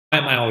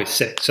am I always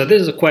sick? So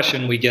this is a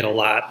question we get a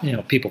lot.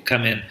 People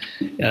come in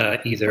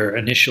either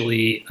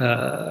initially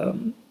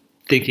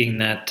thinking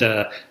that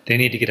they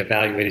need to get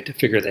evaluated to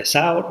figure this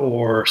out,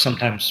 or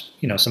sometimes,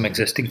 some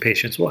existing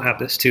patients will have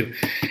this too.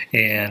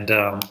 And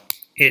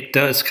it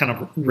does kind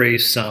of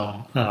raise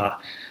some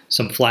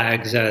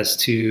flags as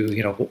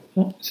to,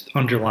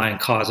 underlying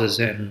causes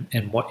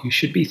and what you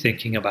should be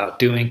thinking about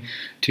doing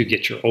to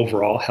get your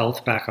overall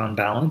health back on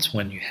balance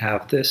when you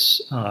have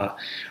this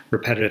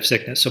repetitive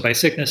sickness. So by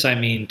sickness, I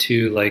mean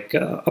to like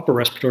upper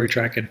respiratory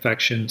tract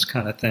infections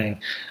kind of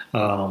thing,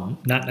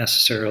 not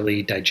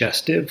necessarily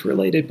digestive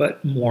related,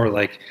 but more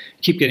like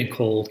keep getting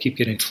cold, keep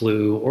getting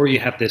flu, or you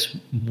have this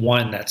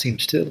one that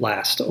seems to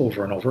last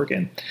over and over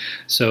again.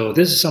 So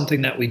this is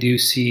something that we do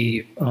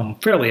see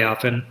fairly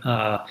often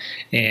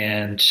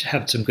and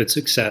have some good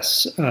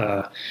success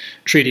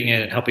treating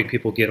it and helping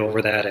people get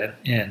over that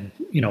and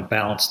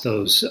balance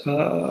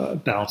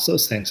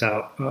those things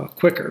out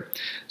quicker.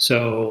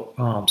 So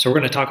we're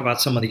going to talk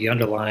about some of the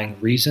underlying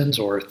reasons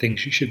or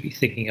things you should be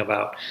thinking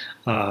about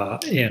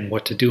and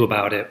what to do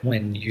about it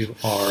when you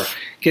are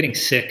getting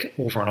sick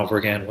over and over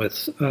again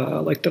with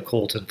like the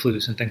colds and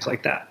flus and things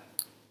like that.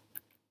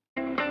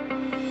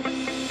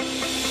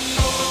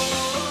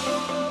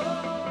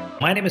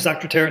 My name is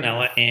Dr.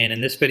 Terranella, and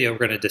in this video we're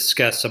going to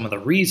discuss some of the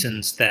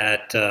reasons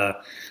that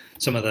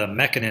some of the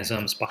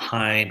mechanisms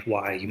behind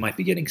why you might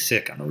be getting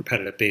sick on a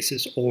repetitive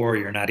basis, or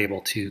you're not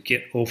able to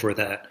get over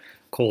that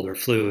cold or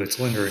flu. It's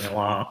lingering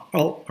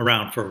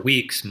around for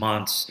weeks,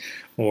 months,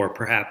 or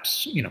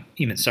perhaps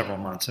even several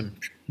months. And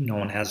no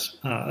one has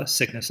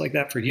sickness like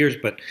that for years,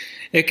 but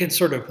it can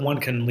one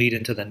can lead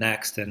into the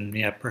next, and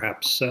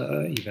perhaps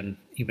even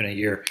a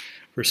year.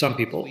 For some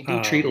people, we do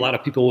treat a lot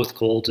of people with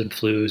colds and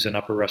flus and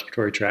upper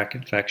respiratory tract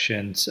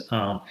infections.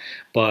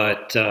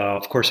 But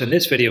of course, in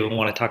this video, we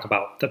want to talk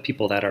about the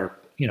people that are,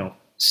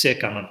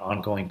 sick on an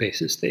ongoing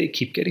basis. They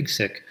keep getting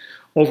sick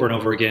over and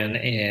over again,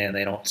 and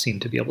they don't seem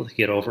to be able to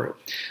get over it.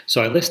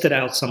 So I listed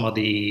out some of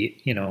the,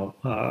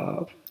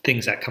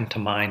 things that come to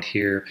mind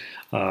here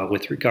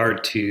with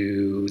regard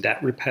to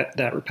that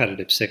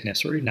repetitive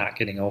sickness, or you're not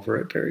getting over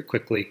it very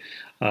quickly.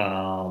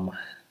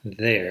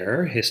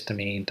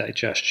 Histamine,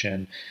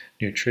 digestion,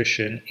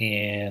 nutrition,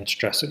 and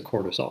stress and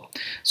cortisol.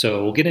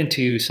 So we'll get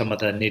into some of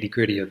the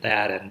nitty-gritty of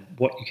that and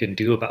what you can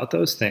do about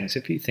those things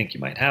if you think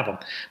you might have them.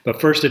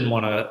 But first, didn't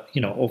want to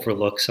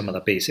overlook some of the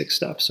basic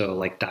stuff. So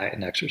like diet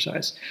and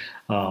exercise.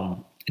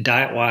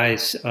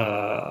 Diet-wise,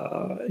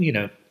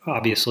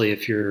 obviously,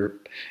 if you're,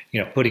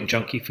 putting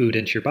junky food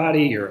into your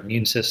body, your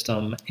immune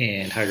system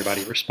and how your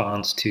body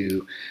responds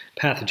to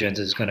pathogens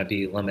is going to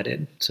be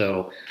limited.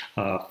 So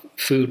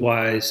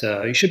food-wise,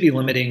 you should be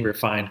limiting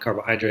refined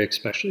carbohydrates,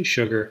 especially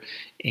sugar,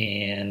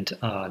 and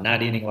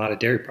not eating a lot of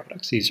dairy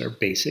products. These are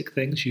basic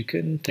things you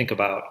can think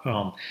about.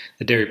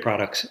 The dairy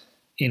products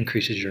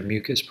increases your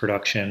mucus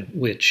production,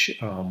 which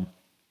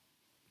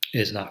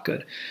is not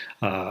good,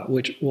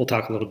 which we'll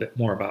talk a little bit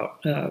more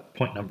about,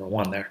 point number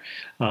one there.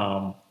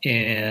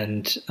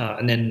 And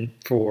then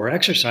for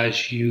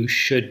exercise, you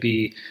should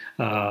be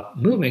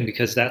moving,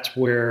 because that's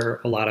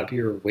where a lot of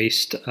your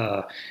waste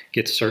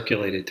gets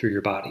circulated through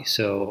your body.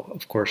 So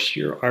of course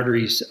your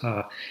arteries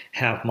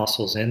have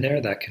muscles in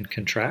there that can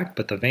contract,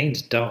 but the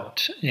veins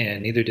don't,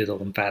 and neither do the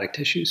lymphatic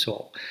tissue.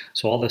 So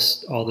all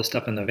this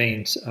stuff in the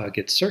veins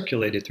gets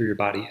circulated through your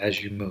body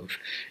as you move.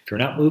 If you're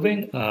not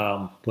moving,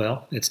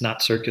 well, it's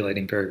not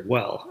circulating very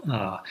well.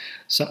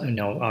 So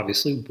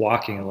obviously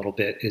walking a little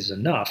bit is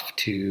enough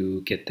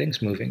to get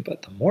things moving,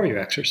 but the more you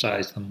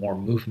exercise, the more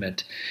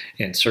movement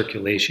and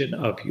circulation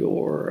of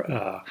your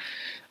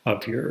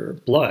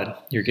blood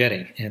you're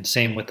getting. And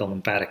same with the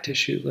lymphatic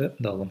tissue.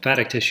 The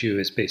lymphatic tissue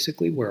is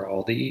basically where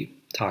all the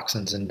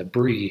toxins and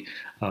debris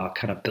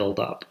kind of build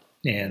up,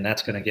 and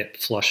that's going to get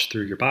flushed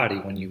through your body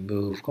when you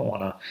move, go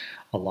on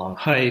a long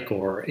hike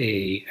or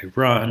a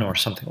run or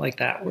something like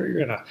that, where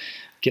you're going to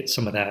get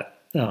some of that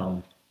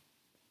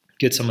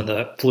get some of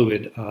the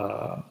fluid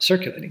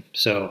circulating.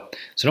 So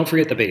don't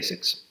forget the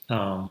basics.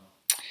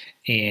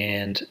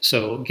 And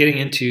so getting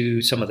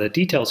into some of the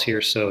details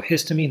here. So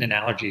histamine and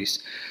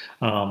allergies.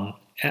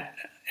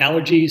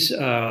 Allergies,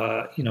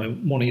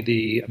 one of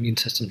the immune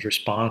system's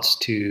response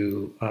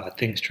to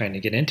things trying to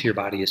get into your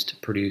body is to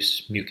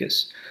produce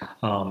mucus.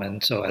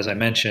 And so, as I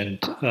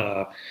mentioned,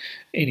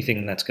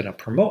 anything that's going to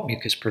promote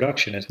mucus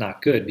production is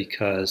not good,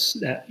 because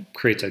that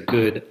creates a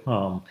good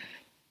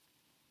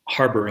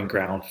harboring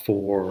ground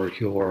for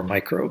your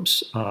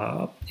microbes.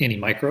 Any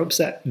microbes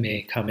that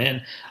may come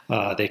in,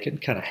 they can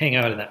kind of hang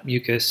out in that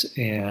mucus,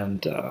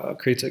 and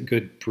creates a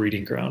good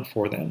breeding ground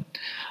for them.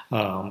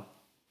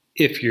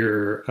 If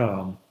you're,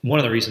 one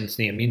of the reasons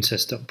the immune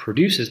system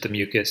produces the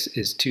mucus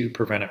is to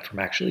prevent it from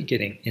actually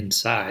getting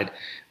inside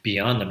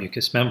beyond the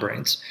mucous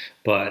membranes.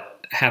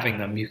 But having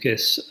the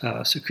mucus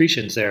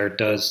secretions there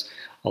does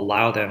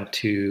allow them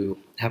to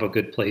have a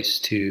good place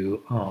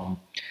to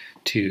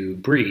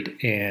breed.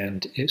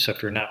 And so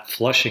if you're not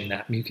flushing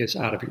that mucus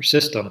out of your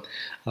system,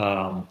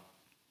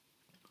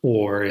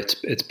 or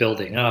it's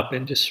building up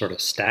and just sort of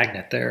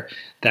stagnant there,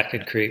 that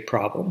can create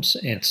problems.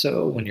 And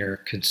so when you're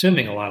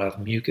consuming a lot of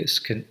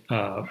mucus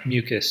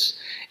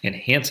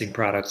enhancing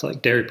products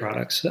like dairy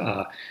products,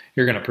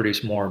 you're going to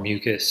produce more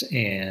mucus,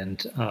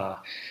 and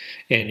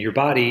your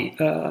body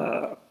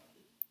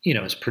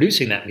is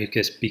producing that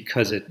mucus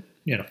because it,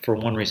 for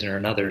one reason or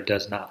another,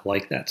 does not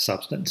like that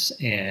substance,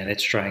 and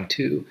it's trying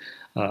to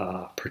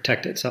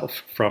protect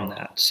itself from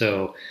that.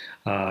 So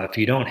if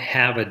you don't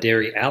have a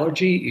dairy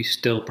allergy, you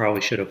still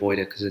probably should avoid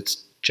it because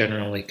it's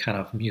generally kind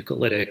of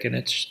mucolytic, and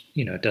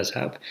it does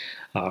have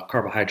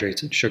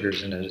carbohydrates and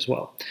sugars in it as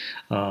well.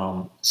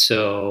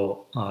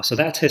 So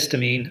that's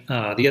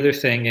histamine. The other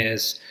thing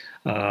is,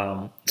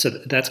 so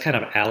that's kind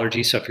of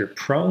allergy. So if you're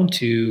prone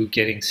to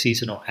getting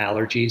seasonal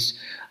allergies,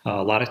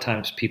 a lot of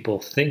times people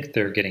think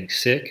they're getting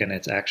sick, and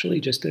it's actually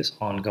just this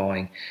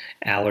ongoing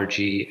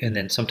allergy. And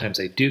then sometimes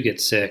they do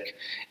get sick,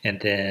 and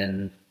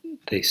then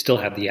they still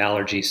have the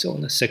allergy. So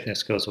when the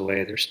sickness goes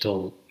away, they're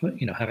still,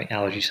 having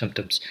allergy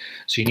symptoms.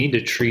 So you need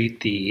to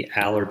treat the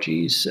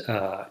allergies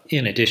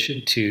in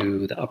addition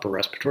to the upper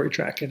respiratory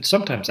tract. And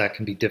sometimes that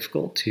can be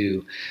difficult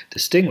to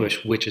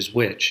distinguish which is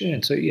which.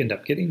 And so you end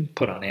up getting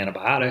put on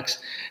antibiotics.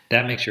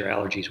 That makes your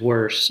allergies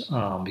worse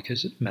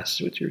because it messes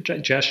with your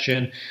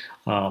digestion.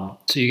 So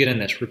you get in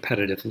this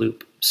repetitive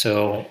loop.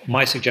 So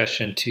my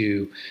suggestion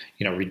to,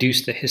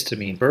 reduce the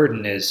histamine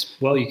burden is,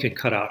 well, you can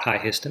cut out high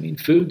histamine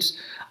foods.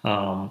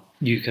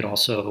 You can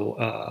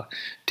also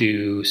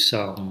do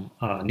some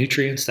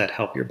nutrients that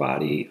help your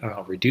body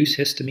reduce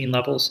histamine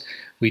levels.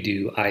 We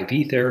do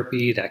IV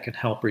therapy that can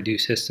help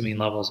reduce histamine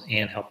levels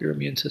and help your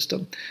immune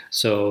system.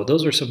 So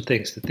those are some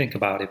things to think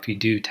about if you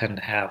do tend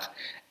to have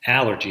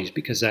allergies,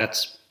 because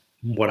that's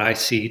what I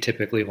see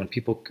typically when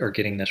people are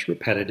getting this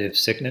repetitive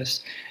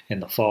sickness in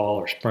the fall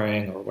or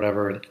spring or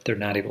whatever, they're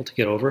not able to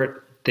get over it.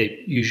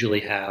 They usually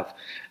have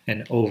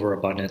an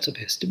overabundance of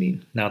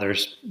histamine. Now,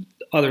 there's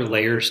other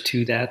layers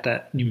to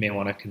that you may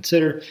want to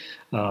consider,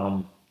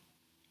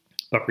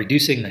 but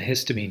reducing the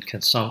histamine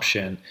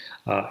consumption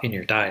in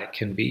your diet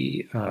can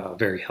be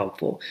very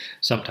helpful.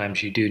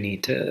 Sometimes you do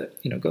need to,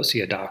 go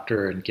see a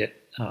doctor and get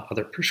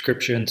other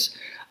prescriptions.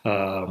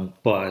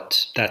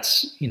 But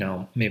that's,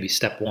 maybe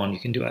step one you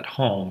can do at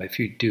home if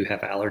you do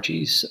have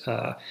allergies,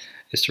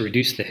 is to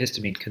reduce the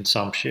histamine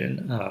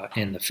consumption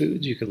in the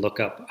foods. You could look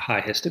up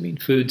high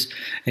histamine foods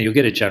and you'll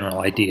get a general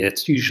idea.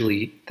 It's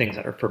usually things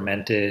that are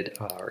fermented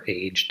or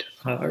aged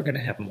are going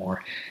to have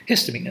more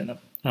histamine in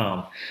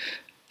them.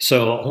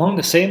 So along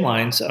the same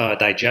lines,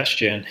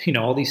 digestion,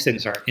 all these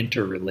things are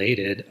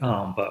interrelated,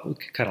 but we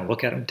can kind of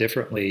look at them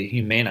differently.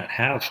 You may not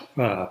have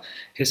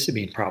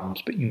histamine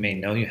problems, but you may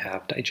know you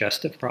have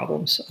digestive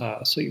problems.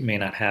 So you may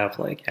not have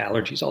like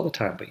allergies all the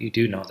time, but you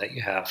do know that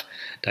you have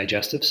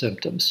digestive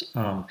symptoms.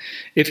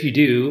 If you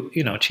do,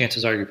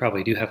 chances are you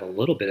probably do have a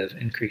little bit of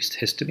increased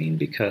histamine,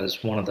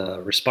 because one of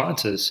the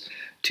responses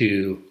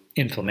to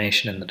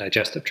inflammation in the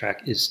digestive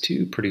tract is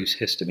to produce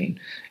histamine.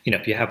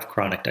 If you have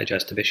chronic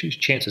digestive issues,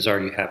 chances are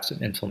you have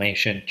some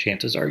inflammation,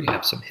 chances are you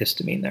have some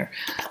histamine there.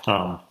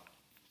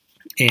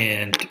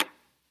 And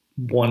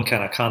one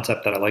kind of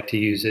concept that I like to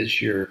use is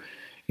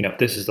if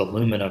this is the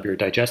lumen of your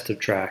digestive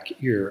tract,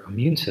 your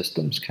immune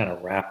system's kind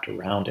of wrapped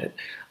around it.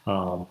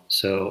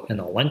 So in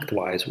a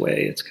lengthwise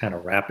way, it's kind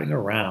of wrapping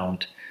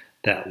around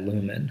that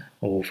lumen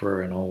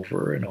over and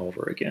over and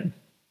over again.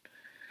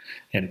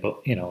 And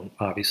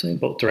obviously in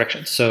both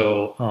directions.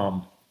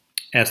 So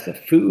as the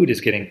food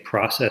is getting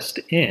processed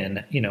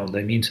in, the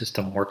immune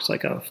system works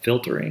like a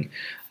filtering,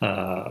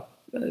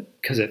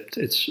 because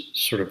it's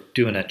sort of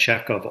doing a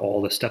check of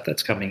all the stuff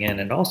that's coming in,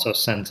 and also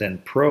sends in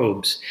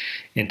probes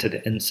into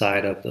the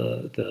inside of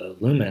the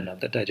lumen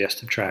of the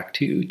digestive tract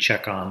to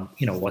check on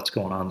what's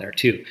going on there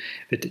too.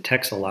 If it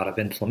detects a lot of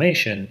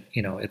inflammation,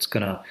 it's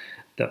gonna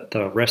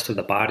the rest of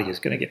the body is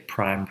going to get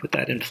primed with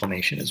that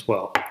inflammation as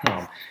well,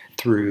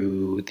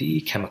 through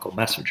the chemical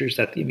messengers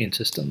that the immune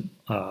system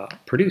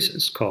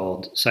produces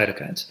called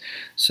cytokines.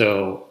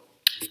 So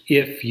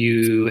if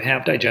you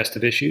have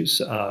digestive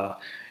issues,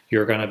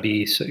 you're going to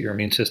be, so your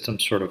immune system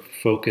sort of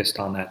focused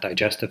on that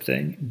digestive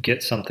thing.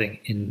 Get something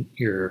in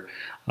your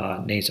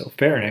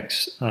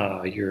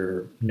nasopharynx,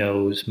 your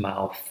nose,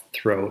 mouth,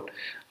 throat,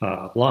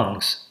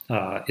 lungs.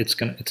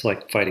 It's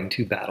like fighting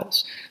two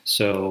battles.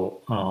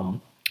 So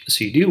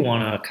you do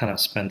want to kind of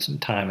spend some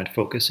time and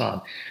focus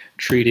on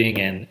treating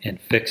and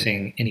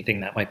fixing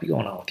anything that might be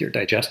going on with your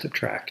digestive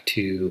tract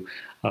to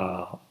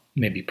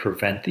maybe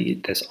prevent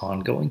this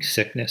ongoing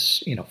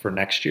sickness. For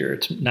next year,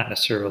 it's not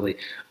necessarily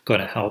going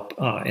to help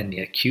in the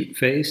acute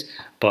phase,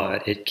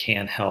 but it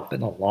can help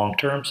in the long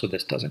term so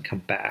this doesn't come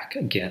back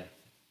again.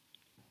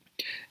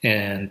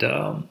 And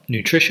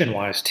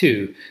nutrition-wise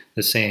too,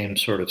 the same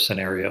sort of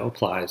scenario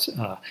applies.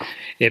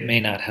 It may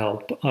not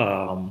help.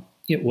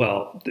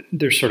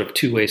 There's sort of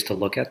two ways to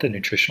look at the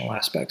nutritional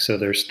aspect. So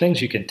there's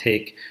things you can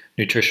take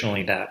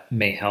nutritionally that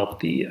may help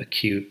the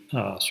acute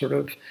sort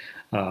of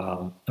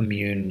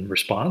immune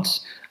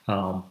response.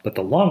 But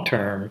the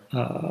long-term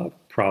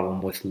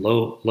problem with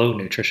low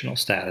nutritional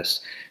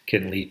status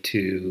can lead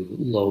to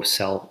low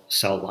cell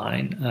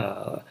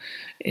line,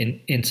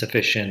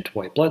 insufficient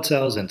white blood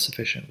cells,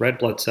 insufficient red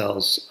blood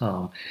cells.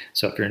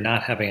 So if you're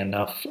not having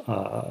enough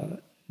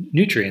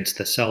nutrients,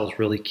 the cells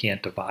really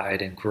can't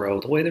divide and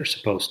grow the way they're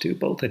supposed to,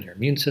 both in your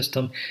immune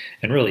system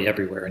and really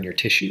everywhere in your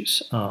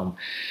tissues.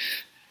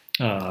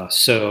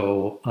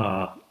 So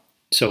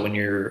when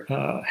you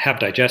have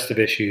digestive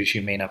issues,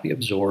 you may not be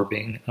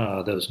absorbing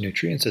those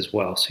nutrients as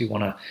well. So you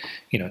want to,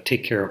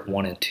 take care of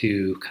one and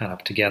two kind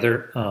of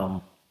together.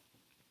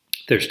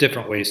 There's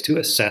different ways to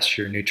assess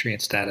your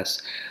nutrient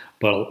status,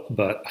 but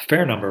a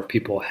fair number of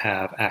people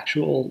have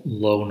actual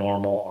low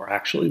normal or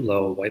actually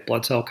low white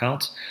blood cell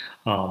counts.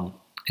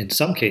 In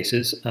some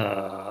cases,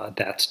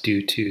 that's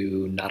due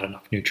to not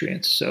enough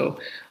nutrients. So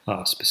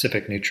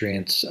specific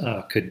nutrients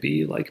could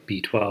be like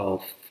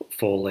B12,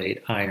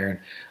 folate, iron,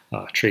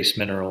 trace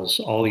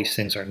minerals. All these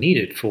things are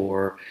needed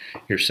for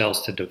your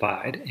cells to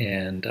divide.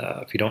 And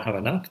if you don't have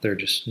enough, they're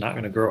just not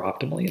going to grow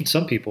optimally. And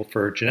some people,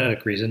 for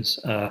genetic reasons,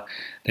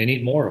 they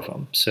need more of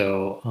them.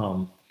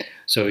 So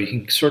you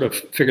can sort of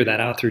figure that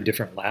out through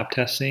different lab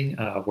testing,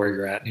 where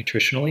you're at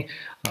nutritionally.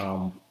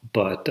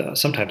 But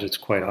sometimes it's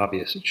quite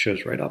obvious. It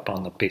shows right up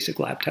on the basic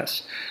lab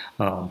tests.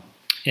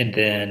 And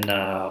then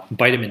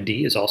vitamin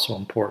D is also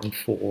important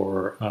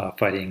for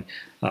fighting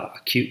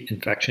acute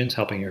infections,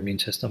 helping your immune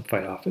system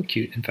fight off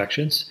acute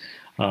infections.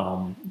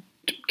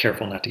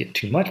 Careful not to get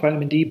too much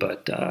vitamin D,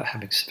 but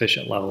having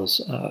sufficient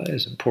levels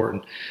is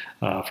important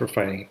for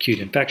fighting acute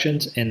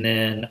infections. And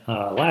then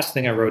last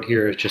thing I wrote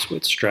here is just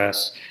with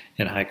stress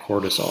and high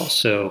cortisol.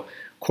 So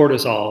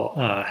cortisol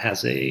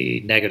has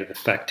a negative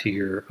effect to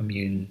your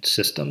immune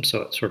system,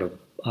 so it sort of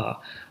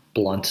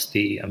blunts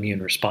the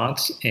immune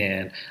response,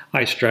 and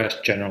high stress,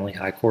 generally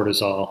high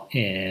cortisol,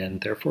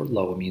 and therefore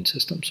low immune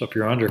system. So if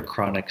you're under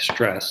chronic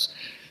stress,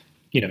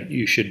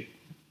 you should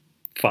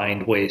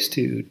find ways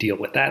to deal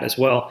with that as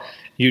well.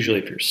 Usually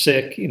if you're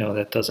sick,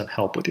 that doesn't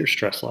help with your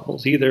stress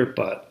levels either,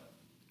 but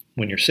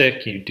when you're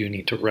sick, you do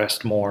need to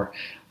rest more.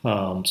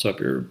 So if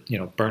you're,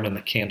 burning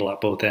the candle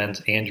at both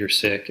ends and you're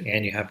sick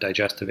and you have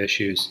digestive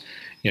issues,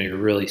 you're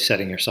really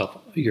setting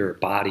your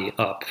body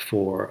up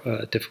for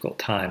a difficult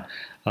time.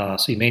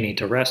 So you may need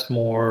to rest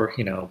more,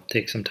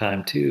 take some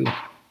time to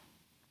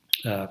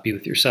be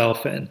with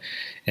yourself and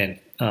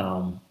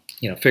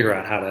figure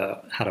out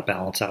how to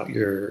balance out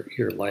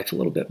your life a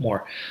little bit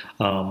more.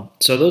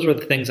 So those were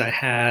the things I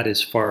had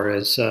as far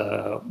as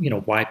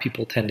why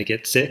people tend to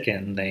get sick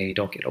and they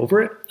don't get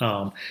over it.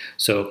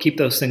 So keep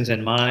those things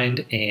in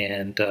mind,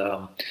 and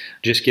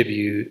just give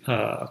you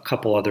a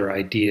couple other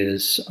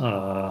ideas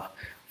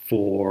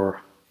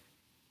for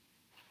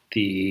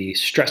the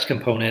stress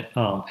component.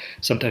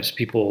 Sometimes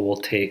people will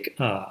take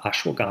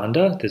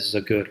ashwagandha. This is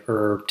a good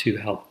herb to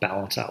help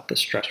balance out the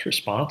stress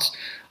response,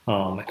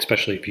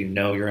 especially if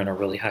you're in a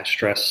really high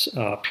stress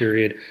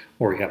period,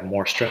 or you have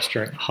more stress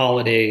during the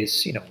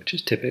holidays, which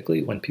is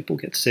typically when people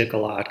get sick a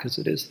lot because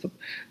it is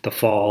the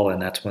fall,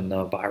 and that's when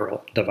the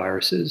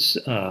viruses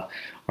are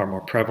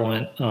more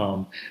prevalent.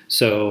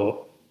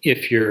 So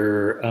if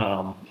you're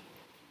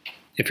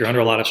under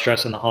a lot of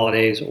stress in the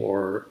holidays,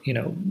 or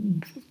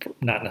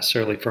not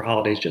necessarily for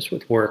holidays, just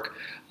with work,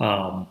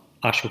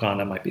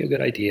 ashwagandha might be a good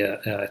idea.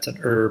 It's an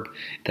herb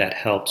that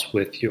helps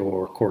with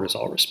your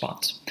cortisol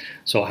response.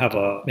 So I'll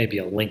have maybe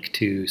a link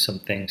to some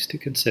things to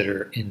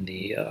consider in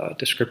the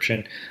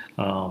description,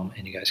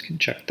 and you guys can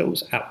check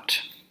those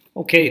out.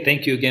 Okay,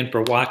 thank you again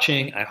for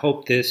watching. I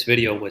hope this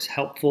video was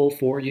helpful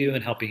for you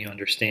in helping you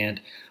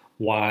understand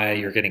why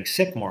you're getting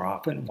sick more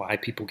often, why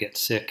people get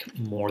sick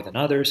more than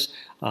others.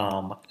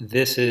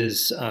 This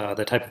is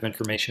the type of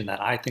information that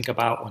I think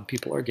about when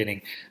people are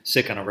getting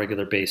sick on a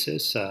regular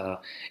basis,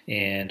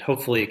 and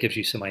hopefully it gives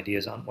you some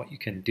ideas on what you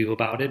can do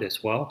about it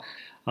as well.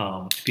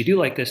 If you do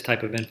like this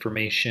type of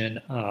information,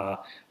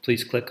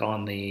 please click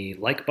on the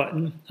like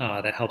button.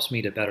 That helps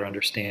me to better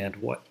understand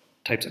what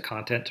types of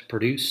content to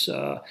produce.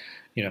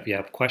 If you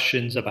have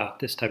questions about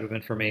this type of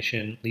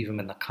information, leave them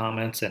in the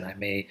comments, and I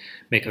may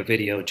make a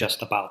video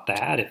just about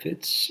that. If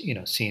it's,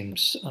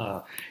 seems,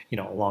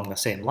 along the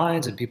same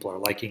lines and people are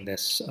liking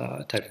this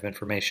type of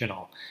information,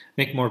 I'll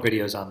make more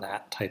videos on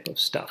that type of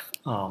stuff.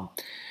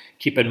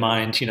 Keep in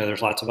mind,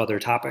 there's lots of other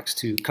topics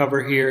to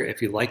cover here.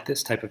 If you like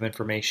this type of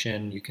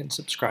information, you can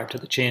subscribe to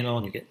the channel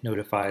and you get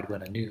notified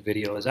when a new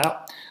video is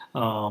out.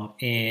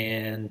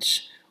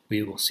 And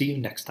we will see you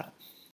next time.